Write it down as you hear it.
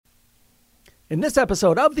In this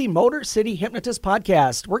episode of the Motor City Hypnotist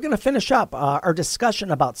Podcast, we're going to finish up our discussion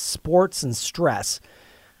about sports and stress,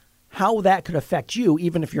 how that could affect you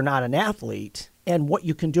even if you're not an athlete, and what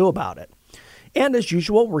you can do about it. And as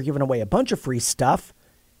usual, we're giving away a bunch of free stuff.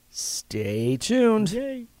 Stay tuned.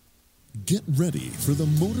 Yay. Get ready for the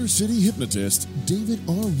Motor City Hypnotist, David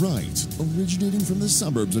R. Wright, originating from the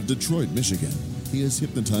suburbs of Detroit, Michigan. He has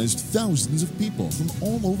hypnotized thousands of people from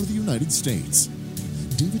all over the United States.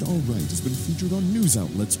 David R. Wright has been featured on news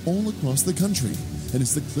outlets all across the country and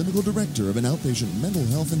is the clinical director of an outpatient mental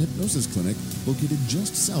health and hypnosis clinic located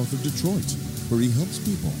just south of Detroit, where he helps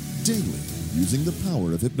people daily using the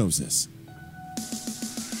power of hypnosis.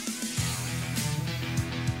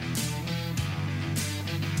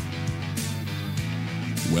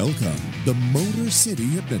 Welcome, the Motor City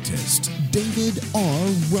Hypnotist, David R.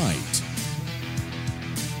 Wright.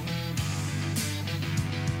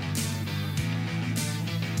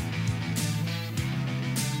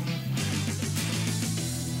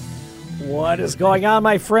 What is going on,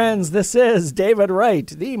 my friends? This is David Wright,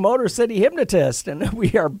 the Motor City Hypnotist, and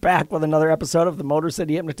we are back with another episode of the Motor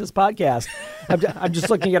City Hypnotist Podcast. I'm just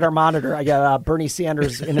looking at our monitor. I got Bernie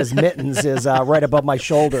Sanders in his mittens is right above my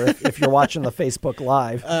shoulder if you're watching the Facebook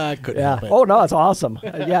Live. Couldn't Yeah. help it. Oh, no, it's awesome.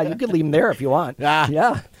 Yeah, you can leave him there if you want.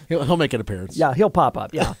 Yeah. He'll make an appearance. Yeah, he'll pop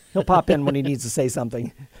up. Yeah, he'll pop in when he needs to say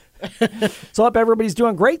something. So I hope everybody's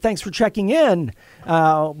doing great. Thanks for checking in.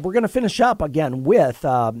 We're going to finish up again with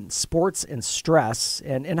sports and stress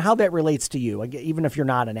and how that relates to you, even if you're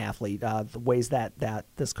not an athlete, the ways that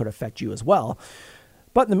this could affect you as well.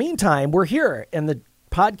 But in the meantime, we're here in the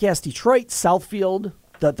Podcast Detroit Southfield,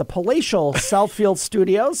 the palatial Southfield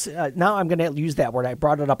studios. Now I'm going to use that word. I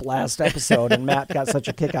brought it up last episode, and Matt got such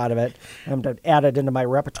a kick out of it. I'm going to add it into my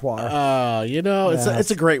repertoire.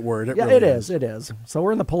 It's a great word. It is. It is. So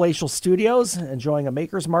we're in the palatial studios, enjoying a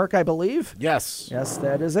Maker's Mark, I believe. Yes. Yes,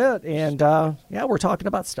 that is it. And we're talking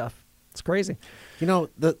about stuff. It's crazy. You know,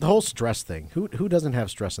 the whole stress thing. Who doesn't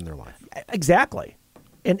have stress in their life? Exactly.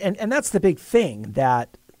 And that's the big thing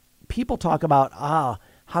that people talk about.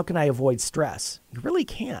 How can I avoid stress? You really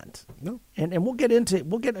can't. No. And we'll get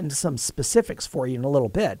into some specifics for you in a little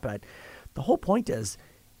bit, but the whole point is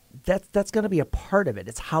that's going to be a part of it.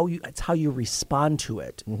 It's how you respond to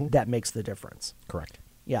it that makes the difference. Correct.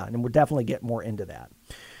 Yeah, and we'll definitely get more into that.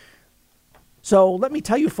 So let me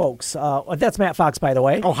tell you, folks, that's Matt Fox, by the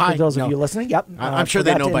way. Oh, hi. For those No. of you listening. Yep. I'm sure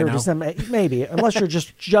they know by now. Maybe, unless you're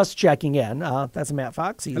just checking in. That's Matt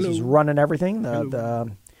Fox. He's running everything.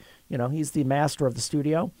 He's the master of the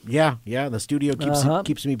studio. Yeah. The studio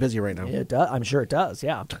keeps me busy right now. It does. I'm sure it does,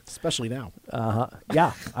 yeah. Especially now.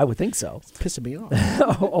 Yeah, I would think so. It's pissing me off.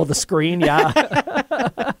 Oh, the screen,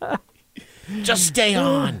 yeah. Just stay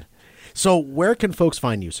on. So where can folks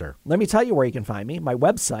find you, sir? Let me tell you where you can find me. My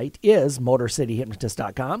website is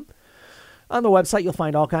motorcityhypnotist.com. On the website, you'll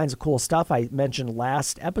find all kinds of cool stuff. I mentioned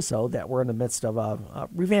last episode that we're in the midst of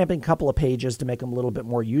revamping a couple of pages to make them a little bit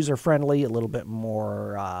more user-friendly, a little bit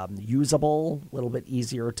more usable, a little bit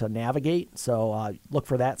easier to navigate. So look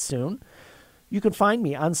for that soon. You can find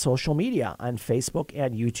me on social media, on Facebook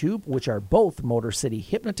and YouTube, which are both Motor City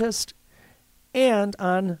Hypnotist, and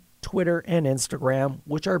on Twitter and Instagram,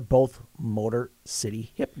 which are both Motor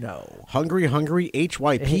City Hypno. Hungry, HYPNO. Hungry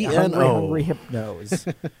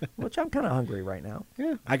Hypnos, which I'm kind of hungry right now.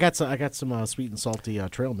 Yeah, I got some sweet and salty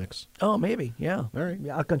trail mix. Oh, maybe, yeah. All right.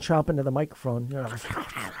 Yeah, I can chomp into the microphone. Yeah.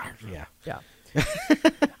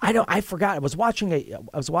 I forgot. I was watching.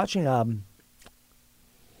 Dang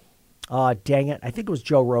it! I think it was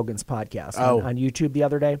Joe Rogan's podcast on YouTube the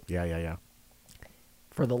other day. Yeah.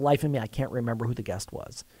 For the life of me, I can't remember who the guest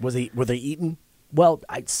was. Were they eating? Well,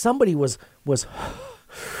 somebody was.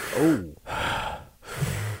 Oh.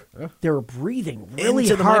 They were breathing really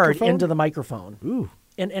Into the hard microphone? into the microphone. Ooh.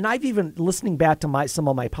 And I've even, listening back to some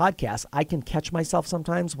of my podcasts, I can catch myself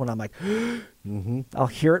sometimes when I'm like, I'll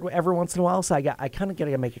hear it every once in a while. So I kind of got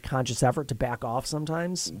to make a conscious effort to back off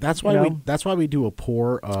sometimes. That's why we do a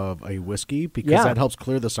pour of a whiskey, because that helps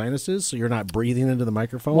clear the sinuses, so you're not breathing into the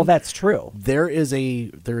microphone. Well, that's true. There is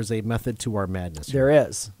a method to our madness. There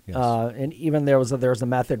is. Yes. And even there was a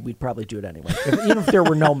method, we'd probably do it anyway, even if there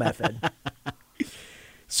were no method.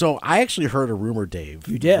 So I actually heard a rumor, Dave.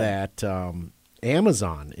 You did? That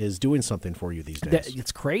Amazon is doing something for you these days.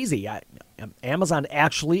 It's crazy. Amazon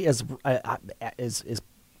actually is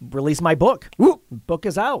released my book. Woo! Book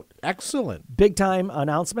is out. Excellent. Big time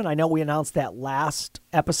announcement. I know we announced that last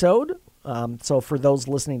episode. So for those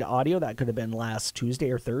listening to audio, that could have been last Tuesday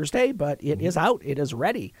or Thursday, but it is out. It is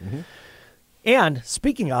ready. And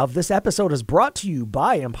speaking of, this episode is brought to you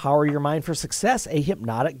by Empower Your Mind for Success, a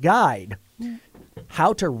hypnotic guide.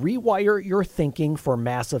 How to Rewire Your Thinking for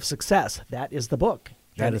Massive Success. That is the book.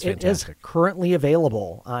 That is fantastic. It is currently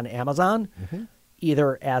available on Amazon,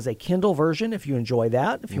 either as a Kindle version if you enjoy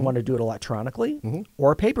that, if you want to do it electronically,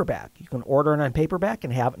 or a paperback. You can order it on paperback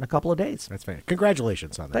and have it in a couple of days. That's fantastic.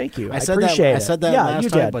 Congratulations on that. Thank you. I appreciate it. I said that last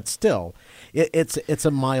time, but still, it's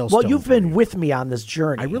a milestone. Well, you've been with me on this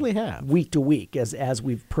journey. I really have. Week to week as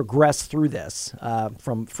we've progressed through this,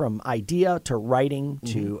 from idea to writing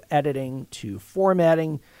to editing to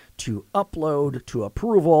formatting to upload to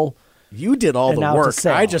approval. You did all the work.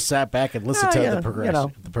 I just sat back and listened to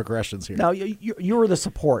the progressions here. No, you were the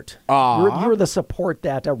support. You're the support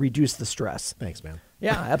that reduced the stress. Thanks, man.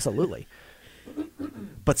 Yeah, absolutely.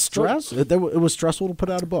 But stress? It was stressful to put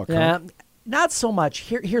out a book. Yeah, huh? Not so much.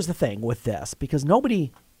 Here's the thing with this, because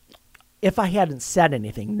nobody, if I hadn't said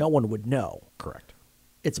anything, no one would know. Correct.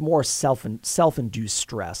 It's more self-induced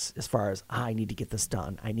stress as far as, I need to get this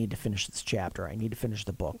done. I need to finish this chapter. I need to finish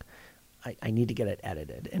the book. I need to get it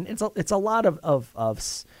edited, and it's a lot of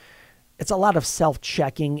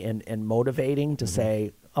self-checking and motivating to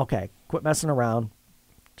say, okay, quit messing around,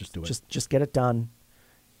 just do it, just get it done.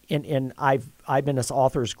 And I've been in this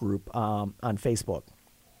authors group on Facebook,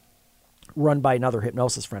 run by another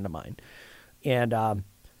hypnosis friend of mine, and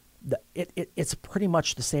it's pretty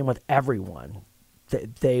much the same with everyone.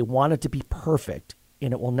 They want it to be perfect,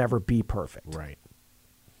 and it will never be perfect. Right.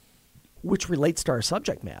 Which relates to our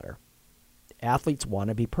subject matter. Athletes want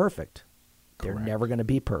to be perfect. They're never going to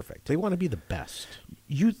be perfect. They want to be the best.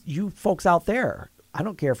 You folks out there, I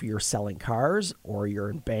don't care if you're selling cars or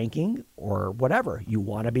you're in banking or whatever. You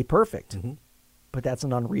want to be perfect. But that's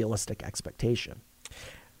an unrealistic expectation.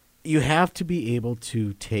 You have to be able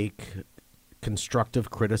to take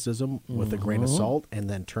constructive criticism with a grain of salt and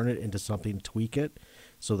then turn it into something, tweak it,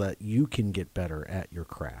 so that you can get better at your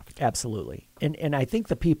craft. Absolutely. And I think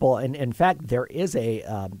the people, and in fact, there is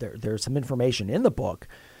there's some information in the book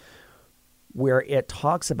where it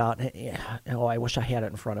talks about, I wish I had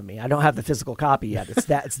it in front of me. I don't have the physical copy yet. It's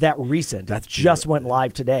that recent. That just went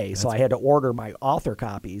live today. So I had to order my author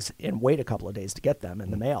copies and wait a couple of days to get them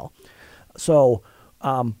in the mail. So,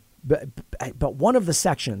 but one of the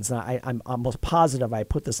sections, I'm almost positive I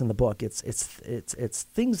put this in the book. It's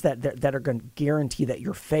things that are going to guarantee that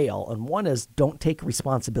you fail, and one is don't take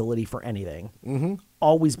responsibility for anything.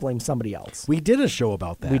 Always blame somebody else. We did a show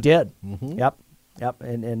about that. We did. Yep.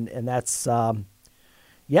 And that's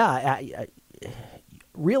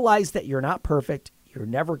realize that you're not perfect. You're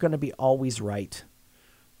never going to be always right.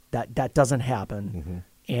 That doesn't happen,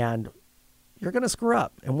 and you're going to screw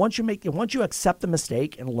up. And once you accept the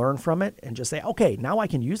mistake and learn from it and just say, okay, now I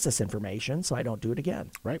can use this information so I don't do it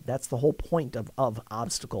again. Right. That's the whole point of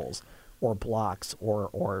obstacles or blocks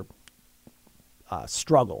or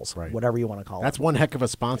struggles, whatever you want to call it. That's one heck of a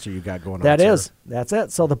sponsor you got going on. That is. That's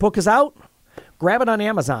it. So the book is out. Grab it on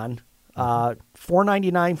Amazon.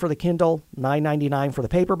 $4.99 for the Kindle, $9.99 for the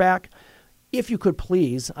paperback. If you could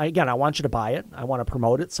please, I want you to buy it. I want to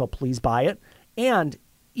promote it, so please buy it. And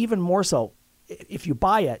even more so, if you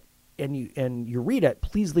buy it and you read it,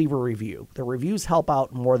 please leave a review. The reviews help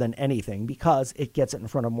out more than anything because it gets it in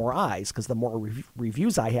front of more eyes, because the more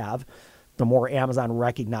reviews I have, the more Amazon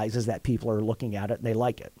recognizes that people are looking at it and they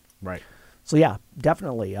like it. Right. So yeah,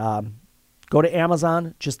 definitely. Go to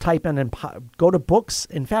Amazon, just type in and go to books.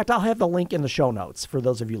 In fact, I'll have the link in the show notes for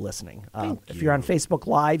those of you listening. If you're on Facebook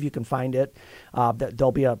Live, you can find it.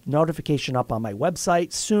 There'll be a notification up on my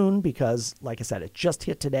website soon because, like I said, it just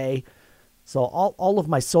hit today. So all of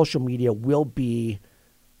my social media will be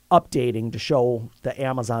updating to show the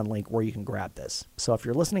Amazon link where you can grab this. So if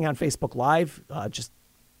you're listening on Facebook Live, just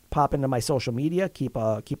pop into my social media, keep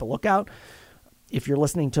a lookout. If you're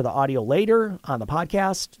listening to the audio later on the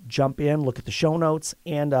podcast, jump in, look at the show notes,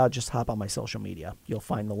 and just hop on my social media. You'll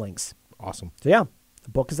find the links. Awesome. So yeah, the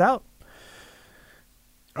book is out.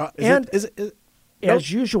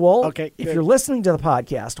 As usual, okay, if you're listening to the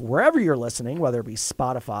podcast, wherever you're listening, whether it be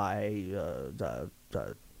Spotify,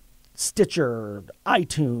 Stitcher,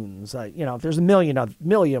 iTunes, there's a million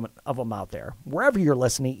of them out there. Wherever you're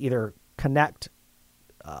listening, either connect,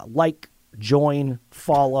 like, join,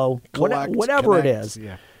 follow, whatever it is.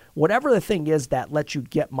 Yeah. Whatever the thing is that lets you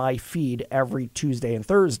get my feed every Tuesday and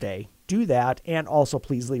Thursday, do that. And also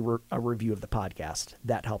please leave a review of the podcast.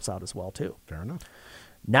 That helps out as well, too. Fair enough.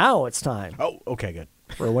 Now it's time. Oh, okay, good.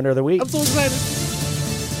 For a winner of the week. I'm so excited.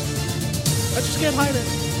 I just can't hide it.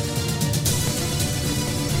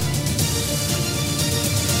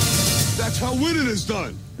 That's how winning is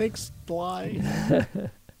done. Thanks, Sly.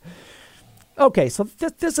 Okay, so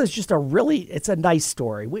this is just it's a nice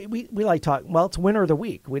story. We like talk. Well, it's winner of the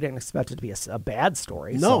week. We didn't expect it to be a bad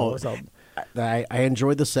story. No, so I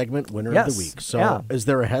enjoyed the segment winner of the week. So is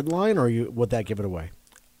there a headline, or would that give it away?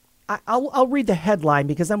 I'll read the headline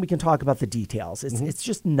because then we can talk about the details. It's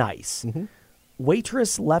just nice.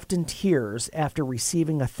 Waitress left in tears after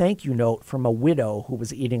receiving a thank you note from a widow who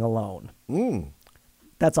was eating alone.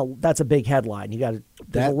 That's a big headline.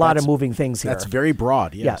 There's a lot of moving things here. That's very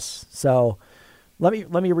broad. Yes. So let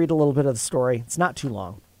me read a little bit of the story. It's not too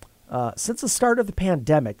long. Since the start of the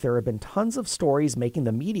pandemic, there have been tons of stories making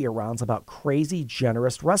the media rounds about crazy,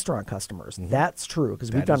 generous restaurant customers. That's true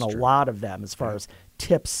because we've done a lot of them as far as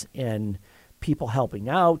tips and people helping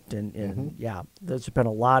out. And there's been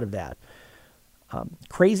a lot of that.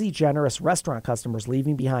 Crazy, generous restaurant customers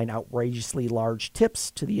leaving behind outrageously large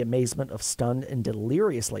tips to the amazement of stunned and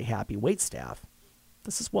deliriously happy waitstaff.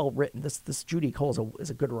 This is well written. This Judy Cole is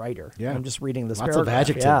a good writer. Yeah. I'm just reading this Lots paragraph.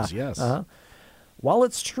 of adjectives, yes. While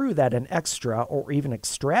it's true that an extra or even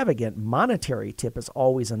extravagant monetary tip is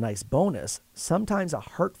always a nice bonus, sometimes a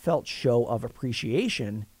heartfelt show of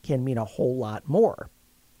appreciation can mean a whole lot more.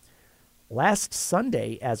 Last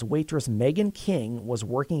Sunday, as waitress Megan King was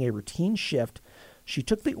working a routine shift, she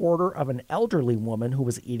took the order of an elderly woman who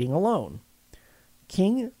was eating alone.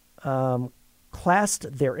 King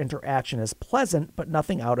classed their interaction as pleasant, but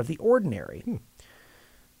nothing out of the ordinary.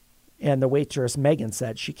 And the waitress, Megan,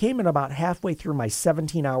 said, she came in about halfway through my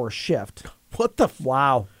 17-hour shift. What the?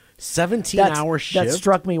 Wow. 17-hour shift? That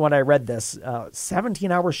struck me when I read this.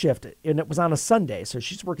 17-hour shift, and it was on a Sunday, so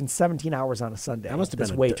she's working 17 hours on a Sunday. That must have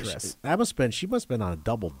been waitress. She must have been on a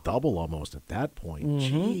double almost at that point.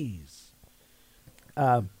 Jeez.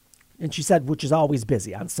 And she said, which is always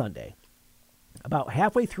busy on Sunday. About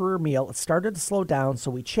halfway through her meal, it started to slow down, so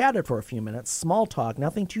we chatted for a few minutes. Small talk,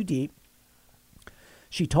 nothing too deep.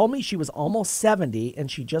 She told me she was almost 70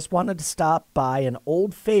 and she just wanted to stop by an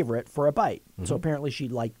old favorite for a bite. So apparently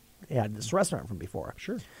she had this restaurant from before.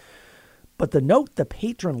 Sure. But the note the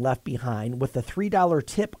patron left behind with the $3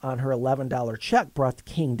 tip on her $11 check brought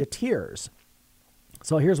King to tears.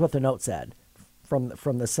 So here's what the note said from the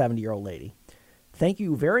 70-year-old lady. Thank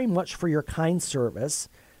you very much for your kind service.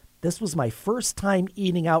 This was my first time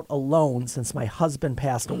eating out alone since my husband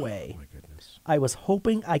passed away. Oh, my goodness. I was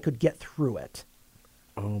hoping I could get through it.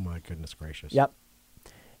 Oh, my goodness gracious. Yep.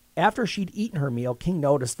 After she'd eaten her meal, King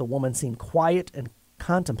noticed the woman seemed quiet and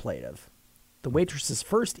contemplative. The waitress's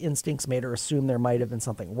first instincts made her assume there might have been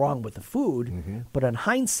something wrong with the food, but in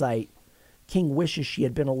hindsight, King wishes she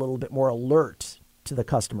had been a little bit more alert to the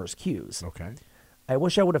customer's cues. Okay. I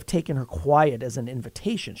wish I would have taken her quiet as an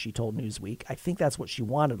invitation, she told Newsweek. I think that's what she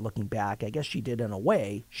wanted looking back. I guess she did in a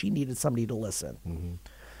way. She needed somebody to listen.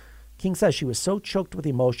 King says she was so choked with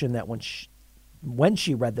emotion that when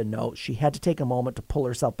she read the note, she had to take a moment to pull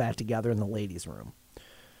herself back together in the ladies' room.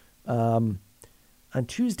 On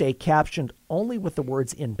Tuesday, captioned only with the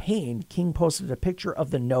words "in pain," King posted a picture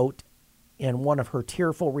of the note and one of her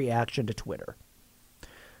tearful reaction to Twitter.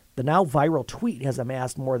 The now viral tweet has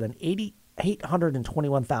amassed more than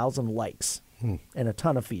 821,000 likes and a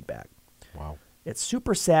ton of feedback. Wow. It's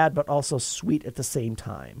super sad, but also sweet at the same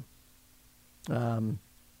time.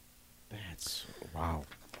 That's wow.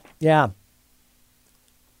 Yeah.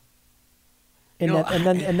 And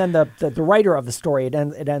then the writer of the story, it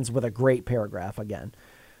ends with a great paragraph again.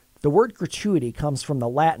 The word gratuity comes from the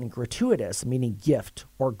Latin gratuitus, meaning gift,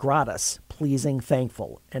 or gratis, pleasing,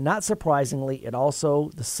 thankful. And not surprisingly, it also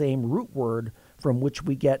the same root word from which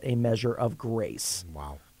we get a measure of grace.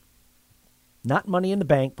 Wow. Not money in the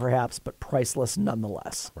bank, perhaps, but priceless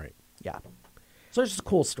nonetheless. Right. Yeah. So it's just a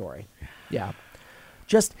cool story. Yeah.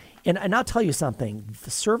 And I'll tell you something.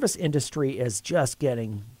 The service industry is just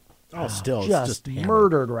getting just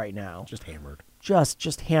murdered right now. Just hammered.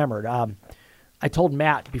 Just hammered. I told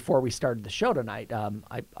Matt before we started the show tonight,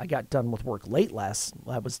 I got done with work late last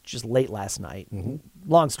night.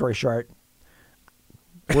 Long story short,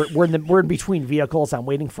 we're in between vehicles. I'm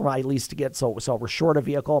waiting for my lease to get, so we're short a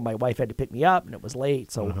vehicle. My wife had to pick me up, and it was late.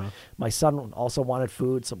 So my son also wanted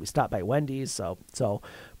food, so we stopped by Wendy's.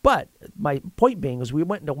 But my point being was we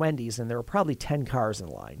went into Wendy's, and there were probably 10 cars in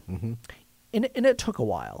line. And it took a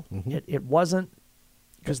while. It wasn't,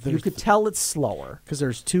 because you could tell it's slower. Because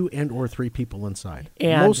there's 2 and or 3 people inside.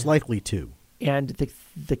 And most likely 2. And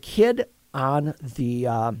the kid on the,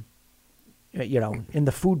 in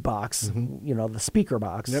the food box, the speaker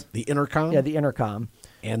box. Yep, the intercom. Yeah, the intercom.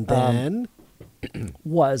 And then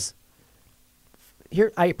was,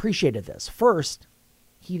 here, I appreciated this. First,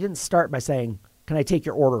 he didn't start by saying, "Can I take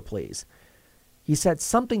your order, please?" he said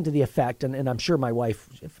something to the effect, and I'm sure my wife,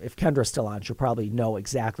 if Kendra's still on, she'll probably know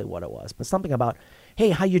exactly what it was, but something about, hey,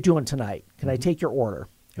 how you doing tonight? Can I take your order?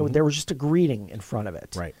 There was just a greeting in front of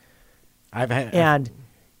it. Right. And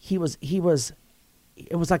it was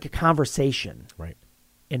like a conversation. Right.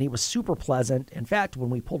 And he was super pleasant. In fact, when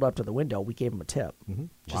we pulled up to the window, we gave him a tip.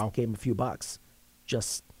 Just Wow. gave him a few bucks.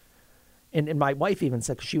 And my wife even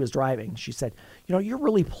said, because she was driving, she said, you're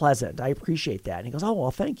really pleasant. I appreciate that. And he goes, oh,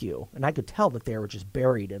 well, thank you. And I could tell that they were just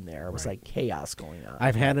buried in there. It was like chaos going on.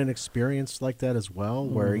 I've had an experience like that as well,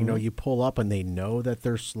 where, you pull up and they know that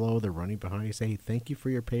they're slow. They're running behind you. Say, hey, thank you for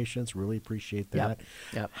your patience. Really appreciate that.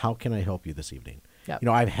 Yep. How can I help you this evening? Yep.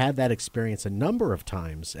 I've had that experience a number of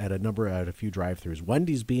times at a few drive-thrus.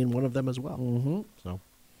 Wendy's being one of them as well. So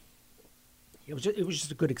It was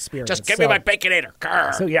just a good experience. Just give me my Baconator.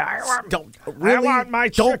 Grr. So yeah, I want my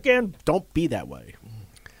chicken. Don't be that way.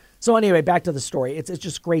 So anyway, back to the story. It's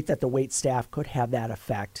just great that the wait staff could have that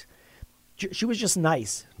effect. She was just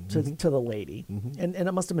nice to the lady, and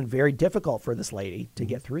it must have been very difficult for this lady to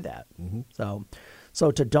get through that.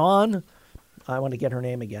 So to Dawn, I want to get her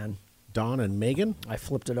name again. Dawn and Megan. I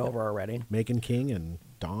flipped it over already. Megan King and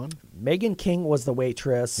Dawn. Megan King was the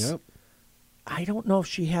waitress. Yep. I don't know if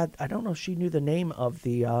she knew the name of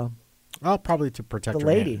the Probably to protect the her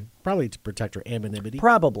lady. Probably to protect her anonymity.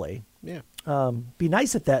 Probably. Yeah. Be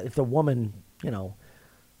nice if the woman,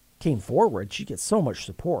 came forward. She gets so much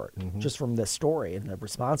support just from this story and the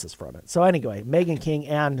responses from it. So anyway, Megan King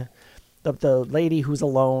and the lady who's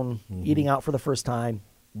alone, eating out for the first time,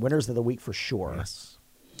 winners of the week for sure. Yes.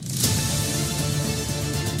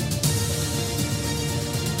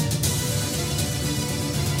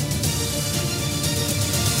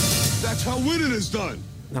 That's how winning is done.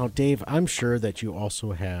 Now, Dave, I'm sure that you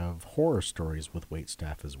also have horror stories with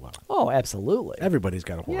waitstaff as well. Oh, absolutely. Everybody's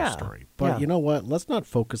got a horror Yeah. story. But Yeah. you know what? Let's not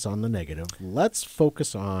focus on the negative. Let's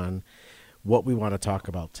focus on what we want to talk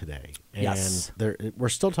about today. And Yes. we're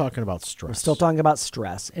still talking about stress. We're still talking about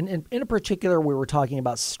stress. And in particular, we were talking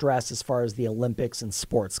about stress as far as the Olympics and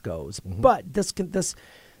sports goes. But this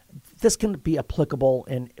can be applicable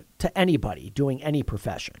to anybody doing any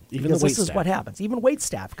profession. Even because the this is waitstaff. what happens. Even wait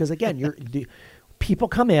staff. Because again, people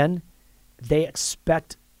come in, they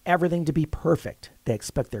expect everything to be perfect. They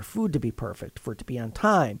expect their food to be perfect, for it to be on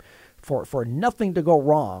time, for nothing to go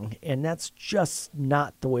wrong, and that's just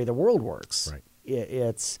not the way the world works. Right.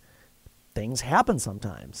 It's things happen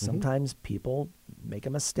sometimes. Sometimes people make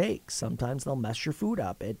a mistake. Sometimes they'll mess your food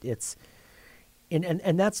up.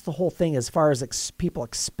 And that's the whole thing as far as people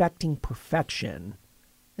expecting perfection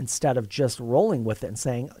instead of just rolling with it and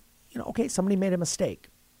saying, okay, somebody made a mistake.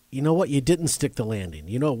 You know what? You didn't stick the landing.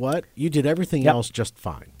 You know what? You did everything else just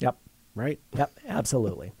fine. Yep. Right? Yep,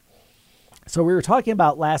 absolutely. So we were talking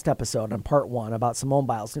about last episode on part 1 about Simone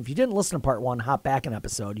Biles. If you didn't listen to part 1, hop back an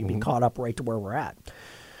episode. You'd be caught up right to where we're at.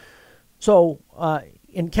 So,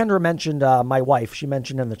 and Kendra mentioned my wife. She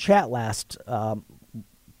mentioned in the chat last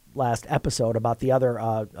episode about the other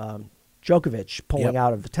Djokovic pulling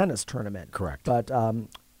out of the tennis tournament. Correct. But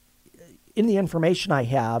in the information I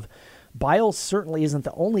have, Biles certainly isn't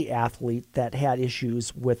the only athlete that had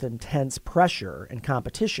issues with intense pressure and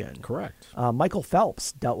competition. Correct. Michael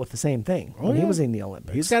Phelps dealt with the same thing when he was in the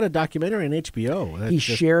Olympics. He's got a documentary on HBO.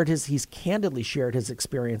 That's He's candidly shared his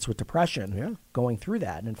experience with depression going through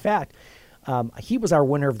that. And in fact, he was our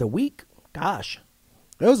winner of the week. Gosh,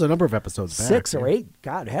 That was a number of episodes back. 6 or 8.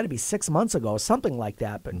 God, it had to be 6 months ago, something like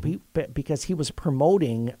that. But because he was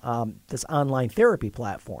promoting this online therapy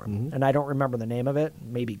platform, and I don't remember the name of it,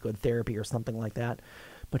 maybe Good Therapy or something like that.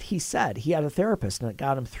 But he said he had a therapist, and it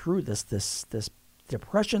got him through this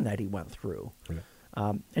depression that he went through.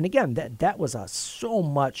 Yeah. And again, that was so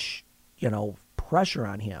much pressure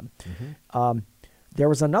on him. There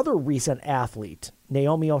was another recent athlete,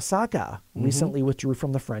 Naomi Osaka, recently withdrew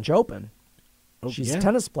from the French Open. She's a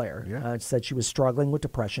tennis player. Yeah. Said she was struggling with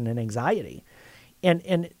depression and anxiety.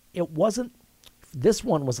 And it wasn't, this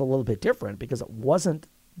one was a little bit different because it wasn't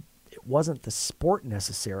the sport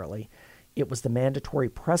necessarily. It was the mandatory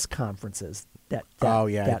press conferences that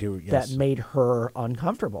made her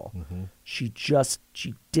uncomfortable. She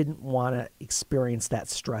didn't want to experience that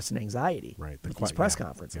stress and anxiety with these press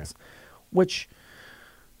conferences, which,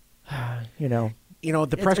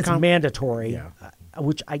 the press it's mandatory,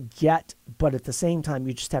 which I get, but at the same time,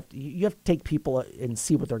 you have to take people and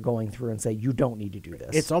see what they're going through and say, you don't need to do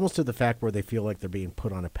this. It's almost to the fact where they feel like they're being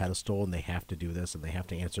put on a pedestal and they have to do this and they have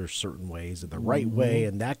to answer certain ways in the right way,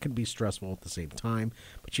 and that can be stressful at the same time.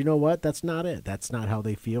 But you know what? That's not it. That's not how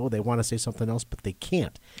they feel. They want to say something else, but they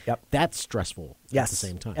can't. That's stressful at the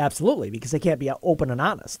same time. Absolutely, because they can't be open and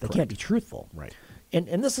honest. They can't be truthful. Right.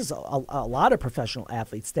 And this is a lot of professional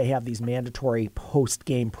athletes. They have these mandatory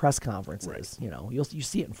post-game press conferences. Right. You know, you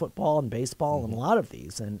see it in football and baseball and a lot of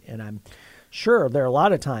these. And I'm sure there are a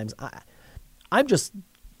lot of times I'm just,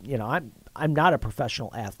 you know, I'm not a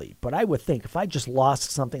professional athlete, but I would think if I just lost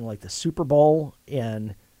something like the Super Bowl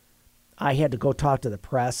and I had to go talk to the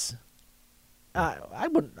press, I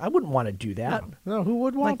wouldn't want to do that. No, who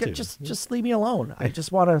would want to? Just leave me alone. I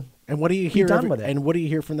just want to. And what do you hear? Done with it. And what do you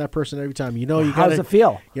hear from that person every time? You know, you How got does it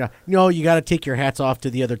feel? Yeah, no, you got to take your hats off to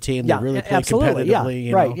the other team. They really play absolutely. competitively. Yeah,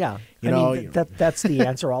 you right. know? Yeah. You I know, mean, that's the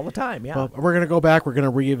answer all the time. Yeah. Well, we're going to go back. We're going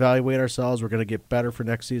to reevaluate ourselves. We're going to get better for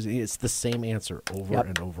next season. It's the same answer over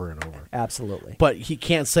and over and over. Absolutely. But he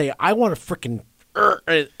can't say, I want to freaking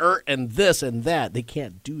and this and that. They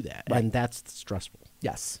can't do that. Right. And that's stressful.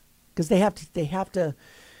 Yes. Because they have to.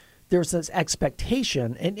 There's this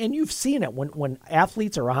expectation, and you've seen it when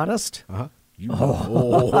athletes are honest. Uh-huh.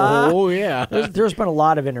 Oh, yeah. There's been a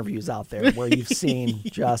lot of interviews out there where you've seen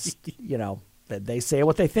just, you know, that they say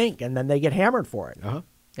what they think, and then they get hammered for it. Uh-huh.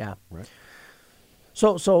 Yeah. Right.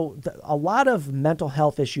 So a lot of mental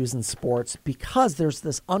health issues in sports because there's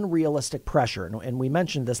this unrealistic pressure, and we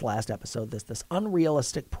mentioned this last episode, this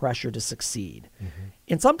unrealistic pressure to succeed. Mm-hmm.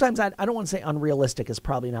 And sometimes I don't want to say unrealistic is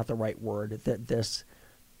probably not the right word, that this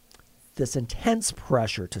intense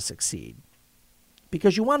pressure to succeed.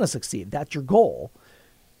 Because you want to succeed. That's your goal.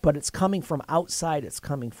 But it's coming from outside. It's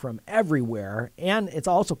coming from everywhere. And it's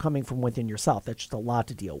also coming from within yourself. That's just a lot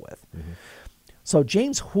to deal with. Mm-hmm. So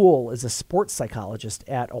James Houle is a sports psychologist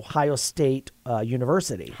at Ohio State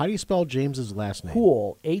University. How do you spell James's last name?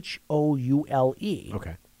 Houle, Houle.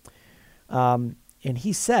 Okay. And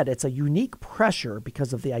he said it's a unique pressure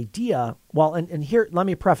because of the idea. Well, and here, let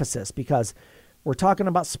me preface this because we're talking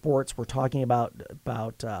about sports. We're talking about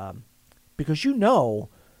because you know,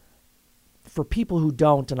 for people who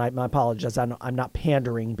don't, and I apologize, I'm not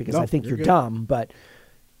pandering because I think you're dumb, but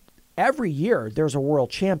every year there's a world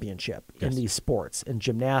championship in these sports, in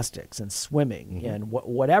gymnastics and swimming and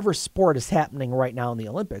whatever sport is happening right now in the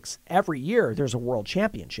Olympics. Every year there's a world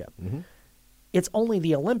championship. Mm-hmm. It's only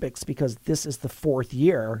the Olympics because this is the fourth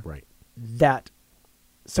year that.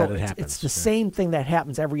 So it's the same thing that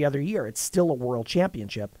happens every other year. It's still a world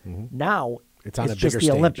championship. Mm-hmm. Now it's on just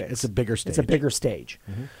the Olympics. It's a bigger stage. It's a bigger stage.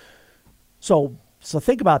 Mm-hmm. So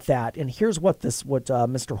think about that. And here's what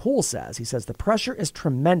Mr. Houle says. He says the pressure is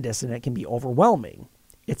tremendous and it can be overwhelming.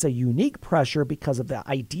 It's a unique pressure because of the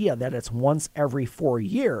idea that it's once every 4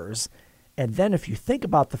 years. And then if you think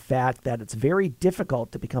about the fact that it's very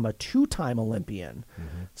difficult to become a 2-time Olympian.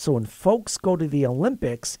 Mm-hmm. So when folks go to the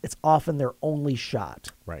Olympics, it's often their only shot.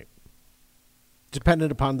 Right.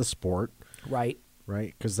 Dependent upon the sport. Right.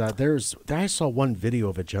 Right. Because I saw one video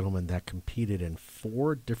of a gentleman that competed in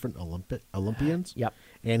 4 different Olympians. Yep.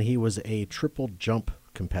 And he was a triple jump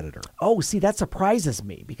competitor. Oh, see, that surprises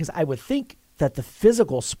me because I would think that the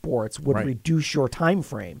physical sports would reduce your time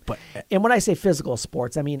frame. And when I say physical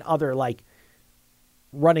sports, I mean other like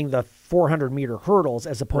running the 400-meter hurdles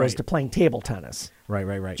as opposed to playing table tennis.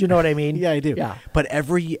 Right. Do you know what I mean? Yeah, I do. Yeah. But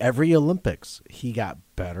every Olympics, he got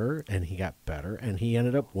better and he got better and he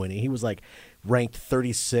ended up winning. He was like ranked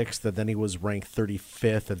 36th and then he was ranked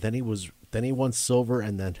 35th and then he won silver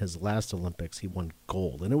and then his last Olympics he won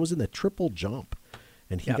gold and it was in the triple jump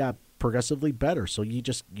and he got progressively better. So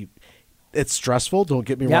it's stressful, don't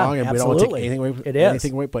get me wrong, and we don't want to take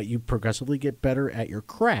anything away, but you progressively get better at your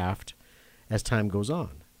craft as time goes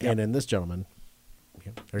on. Yep. And in this gentleman,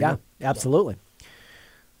 absolutely.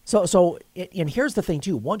 So and here's the thing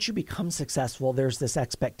too, once you become successful, there's this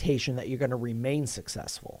expectation that you're going to remain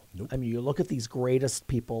successful. Nope. I mean, you look at these greatest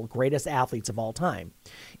athletes of all time,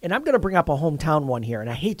 and I'm going to bring up a hometown one here, and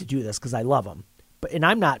I hate to do this because I love them, and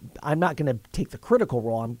I'm not going to take the critical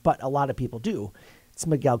role on, but a lot of people do. It's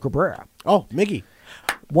Miguel Cabrera. Oh, Miggy.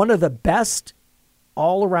 One of the best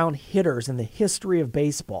all-around hitters in the history of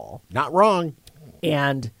baseball. Not wrong.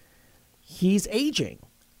 And he's aging,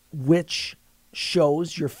 which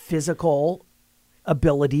shows your physical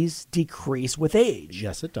abilities decrease with age.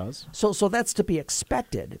 Yes, it does. So that's to be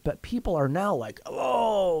expected. But people are now like,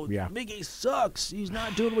 Miggy sucks. He's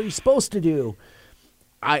not doing what he's supposed to do.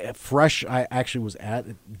 I actually was at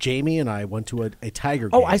Jamie and I went to a Tiger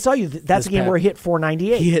game. Oh, I saw you. That's a game where he hit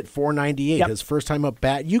 498. He hit 498. His first time up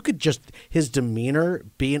bat. You could just his demeanor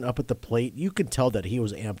being up at the plate. You could tell that he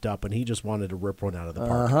was amped up and he just wanted to rip one out of the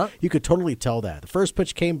park. You could totally tell that. The first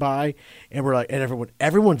pitch came by and we're like, and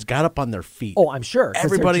everyone's got up on their feet. Oh, I'm sure.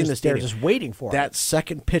 Everybody in the stadium. They're just waiting for it. That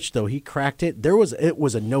second pitch though, he cracked it. It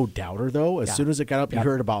was a no doubter though. As soon as it got up, you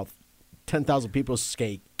heard about 10,000 people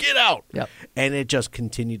skate, get out. Yep. And it just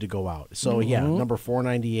continued to go out. So, yeah, number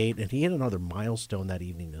 498. And he hit another milestone that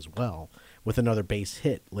evening as well with another base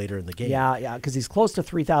hit later in the game. Yeah, because he's close to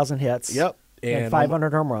 3,000 hits. Yep. And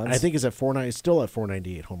 500 home runs. I think he's at still at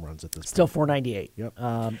 498 home runs at this Still point. 498. Yep.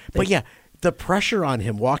 But, yeah, the pressure on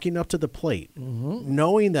him walking up to the plate,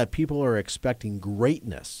 knowing that people are expecting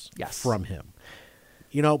greatness from him.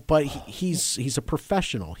 You know, but he's a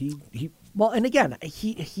professional. Well, and again,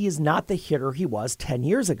 he is not the hitter he was 10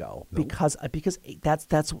 years ago because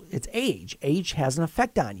that's it's age. Age has an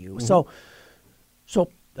effect on you. So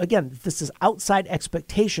again, this is outside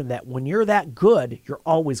expectation that when you're that good, you're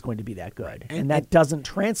always going to be that good, and that doesn't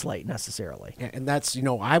translate necessarily. And that's, you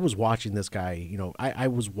know, I was watching this guy. You know, I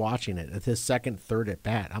was watching it at his second, third at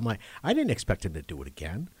bat. I'm like, I didn't expect him to do it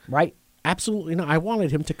again. Right. Absolutely not. I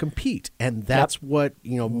wanted him to compete. And that's what,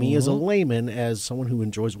 you know, me as a layman, as someone who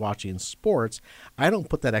enjoys watching sports, I don't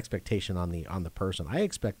put that expectation on the person. I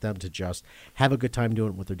expect them to just have a good time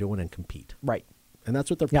doing what they're doing and compete. Right. And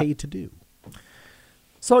that's what they're paid to do.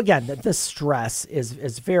 So again, the stress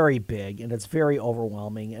is very big and it's very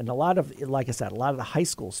overwhelming. And a lot of, like I said, a lot of the high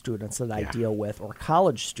school students that I deal with or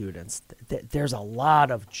college students, there's a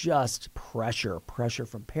lot of just pressure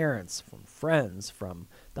from parents, from friends, from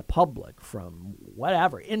the public, from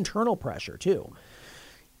whatever, internal pressure too.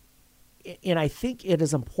 And I think it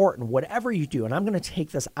is important, whatever you do, and I'm going to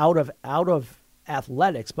take this out of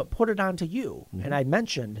athletics, but put it onto you. And I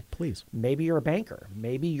mentioned, please, maybe you're a banker,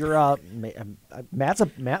 maybe you're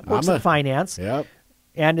Matt works in finance,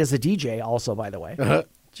 and is a DJ also, by the way,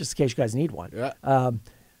 just in case you guys need one.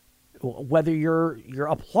 Whether you're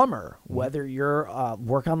a plumber, whether you're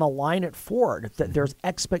work on the line at Ford, there's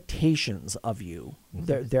expectations of you.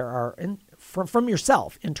 There are from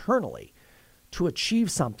yourself internally to achieve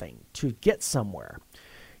something, to get somewhere.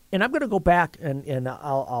 And I'm going to go back and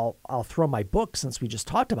I'll throw my book, since we just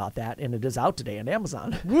talked about that, and it is out today on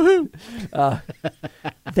Amazon.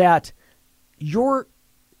 That your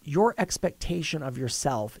expectation of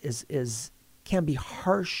yourself can be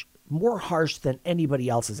harsh, more harsh than anybody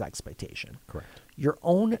else's expectation. Correct. Your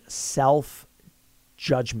own self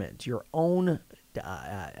judgment, your own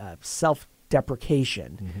self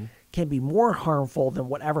deprecation can be more harmful than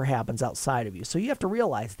whatever happens outside of you. So you have to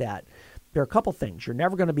realize that. There are a couple things. You're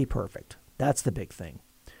never going to be perfect. That's the big thing.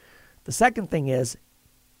 The second thing is,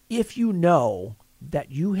 if you know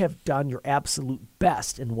that you have done your absolute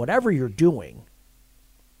best in whatever you're doing,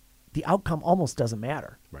 the outcome almost doesn't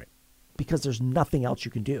matter. Right. Because there's nothing else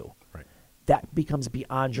you can do. Right. That becomes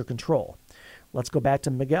beyond your control. Let's go back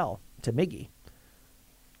to Miggy.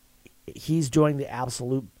 He's doing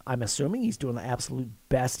I'm assuming he's doing the absolute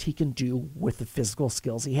best he can do with the physical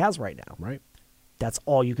skills he has right now. Right. That's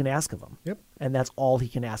all you can ask of him. Yep. And that's all he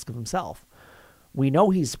can ask of himself. We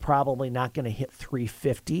know he's probably not going to hit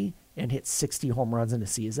 350 and hit 60 home runs in a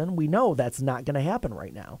season. We know that's not going to happen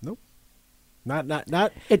right now. Nope. Not.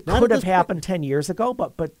 It not could have happened 10 years ago,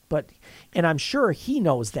 but and I'm sure he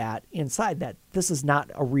knows that inside, that this is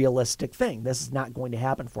not a realistic thing. This is not going to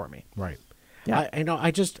happen for me. Right. Yeah. I know.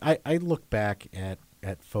 I look back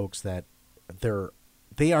at folks that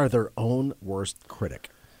they are their own worst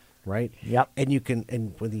critic. Right. Yep.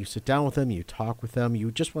 And when you sit down with them, you talk with them,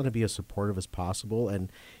 you just want to be as supportive as possible,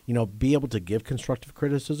 and be able to give constructive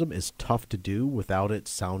criticism is tough to do without it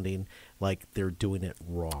sounding like they're doing it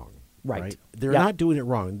wrong. Right. They're not doing it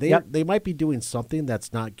wrong. They might be doing something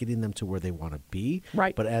that's not getting them to where they want to be.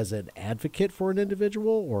 Right. But as an advocate for an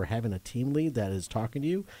individual or having a team lead that is talking to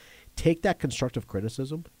you, take that constructive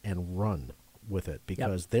criticism and run with it,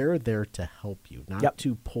 because they're there to help you, not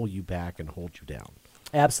to pull you back and hold you down.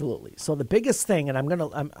 Absolutely. So the biggest thing, and I'm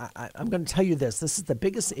gonna tell you this is the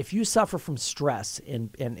biggest. If you suffer from stress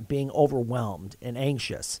and being overwhelmed and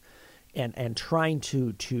anxious, and trying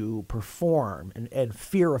to perform and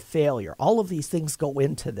fear of failure, all of these things go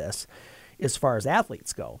into this. As far as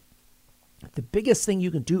athletes go, the biggest thing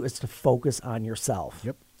you can do is to focus on yourself.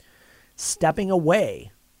 Yep. Stepping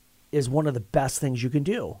away is one of the best things you can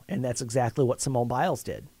do, and that's exactly what Simone Biles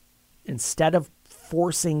did. Instead of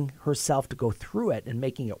forcing herself to go through it and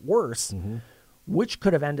making it worse, which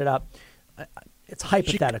could have ended up, it's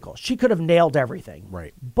hypothetical. She could have nailed everything.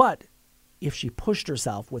 Right. But if she pushed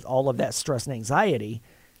herself with all of that stress and anxiety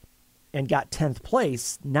and got 10th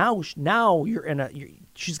place, now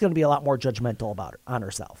she's going to be a lot more judgmental on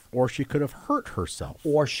herself. Or she could have hurt herself.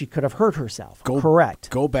 Correct.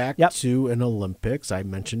 Go back to an Olympics. I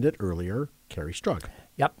mentioned it earlier. Carrie Strug.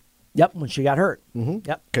 Yep, when she got hurt. Mm-hmm.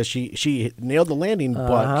 Yep. Because she nailed the landing,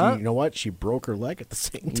 but you know what? She broke her leg at the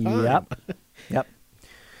same time. Yep.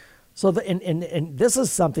 So and this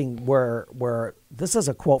is something where this is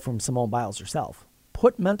a quote from Simone Biles herself.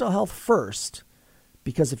 Put mental health first,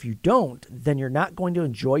 because if you don't, then you're not going to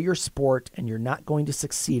enjoy your sport and you're not going to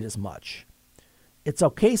succeed as much. It's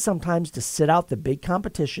okay sometimes to sit out the big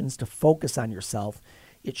competitions to focus on yourself.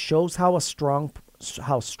 It shows how strong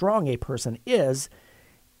a person is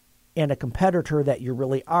and a competitor that you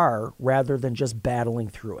really are, rather than just battling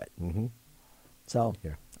through it. Mm-hmm. So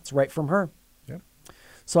that's right from her. Yeah.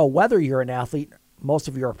 So whether you're an athlete, most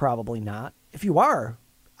of you are probably not. If you are,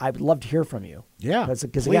 I would love to hear from you. Yeah,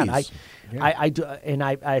 because again, I do, and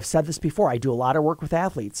I've said this before. I do a lot of work with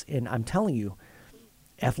athletes, and I'm telling you,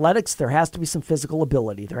 athletics, there has to be some physical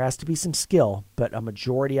ability, there has to be some skill, but a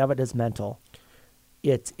majority of it is mental.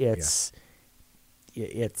 It's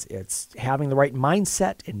having the right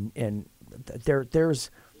mindset, and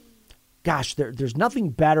there's nothing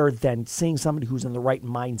better than seeing somebody who's in the right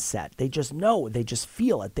mindset. They just know, they just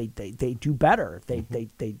feel it. They do better. They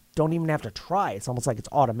don't even have to try. It's almost like it's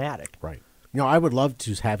automatic. Right. I would love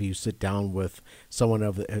to have you sit down with someone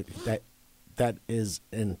that is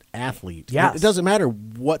an athlete. Yes. It doesn't matter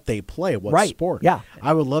what they play, what sport. Yeah.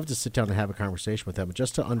 I would love to sit down and have a conversation with them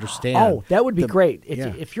just to understand. Oh, that would be great.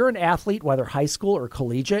 If you're an athlete, whether high school or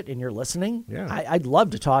collegiate, and you're listening, I'd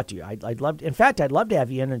love to talk to you. I'd love to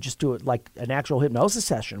have you in and just do it like an actual hypnosis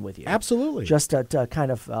session with you. Absolutely. Just to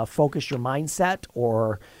kind of focus your mindset,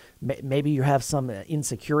 or maybe you have some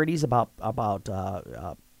insecurities about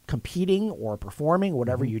competing or performing,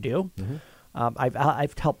 whatever you do. Mm-hmm.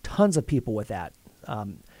 I've helped tons of people with that.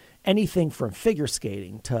 Anything from figure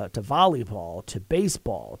skating to volleyball to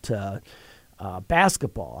baseball to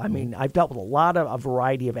basketball. I mean, I've dealt with a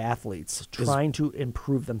variety of athletes trying to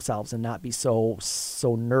improve themselves and not be so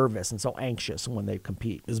nervous and so anxious when they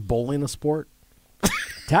compete. Is bowling a sport?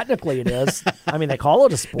 Technically, it is. I mean, they call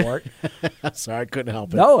it a sport. Sorry, I couldn't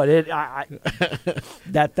help it. No,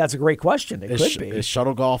 that's a great question. It could be. Is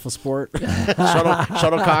shuttle golf a sport?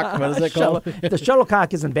 Shuttlecock? What is it called? The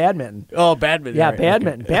shuttlecock is in badminton. Oh, badminton. Yeah, right.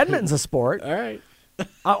 badminton. Okay. Badminton's a sport. All right.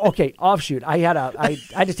 Okay, offshoot. I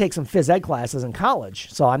had to take some phys ed classes in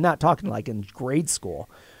college, so I'm not talking like in grade school.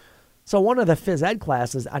 So one of the phys ed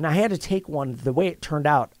classes, and I had to take one. The way it turned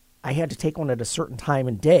out, I had to take one at a certain time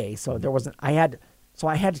and day. So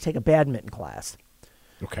I had to take a badminton class.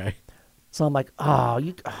 Okay. So I'm like,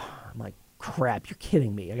 I'm like, crap, you're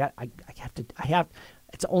kidding me. It's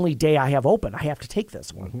the only day I have open. I have to take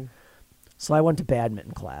this one. Mm-hmm. So I went to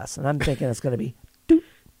badminton class, and I'm thinking it's going to be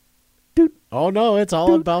doot. Oh no, it's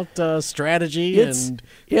all about strategy and positioning.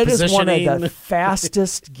 It is one of the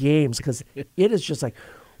fastest games, because it is just like,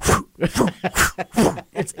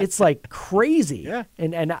 it's like crazy. Yeah.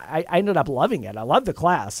 And I ended up loving it. I loved the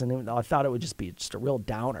class, and I thought it would just be just a real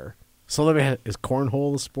downer. So let me ask, is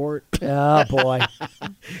cornhole a sport? Oh, boy.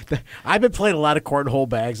 I've been playing a lot of cornhole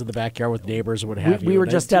bags in the backyard with neighbors and what have you. We were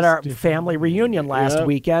just at our family reunion last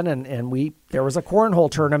weekend, and there was a cornhole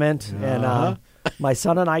tournament, and my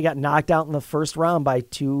son and I got knocked out in the first round by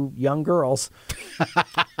two young girls.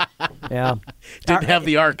 Yeah. Didn't have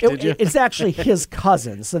the arc, did you? It's actually his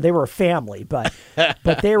cousins, so they were a family, but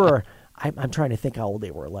they were, I'm trying to think how old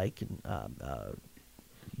they were, like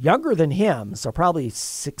younger than him, so probably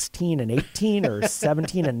 16 and 18 or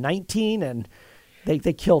 17 and 19, and they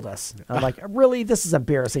killed us. I'm like, really? This is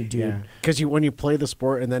embarrassing, dude. Because when you play the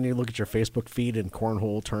sport and then you look at your Facebook feed and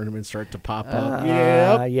cornhole tournaments start to pop up.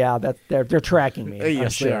 Yeah, they're tracking me.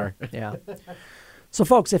 Yes, sure. they are. Yeah. So,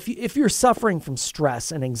 folks, if you're suffering from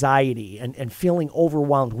stress and anxiety and feeling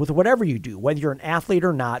overwhelmed with whatever you do, whether you're an athlete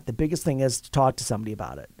or not, the biggest thing is to talk to somebody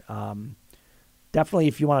about it. Definitely,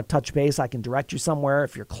 if you want to touch base, I can direct you somewhere.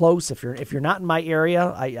 If you're close, if you're not in my area,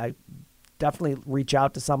 I definitely reach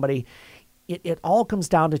out to somebody. It all comes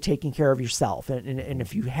down to taking care of yourself. And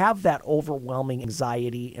if you have that overwhelming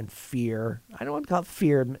anxiety and fear, I don't want to call it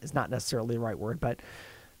fear, is not necessarily the right word, but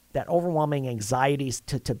that overwhelming anxiety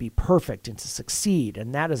to be perfect and to succeed,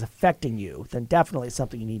 and that is affecting you, then definitely it's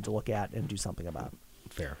something you need to look at and do something about.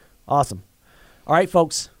 Fair. Awesome. All right,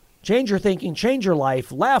 folks. Change your thinking, change your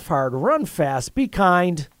life, laugh hard, run fast, be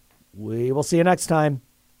kind. We will see you next time.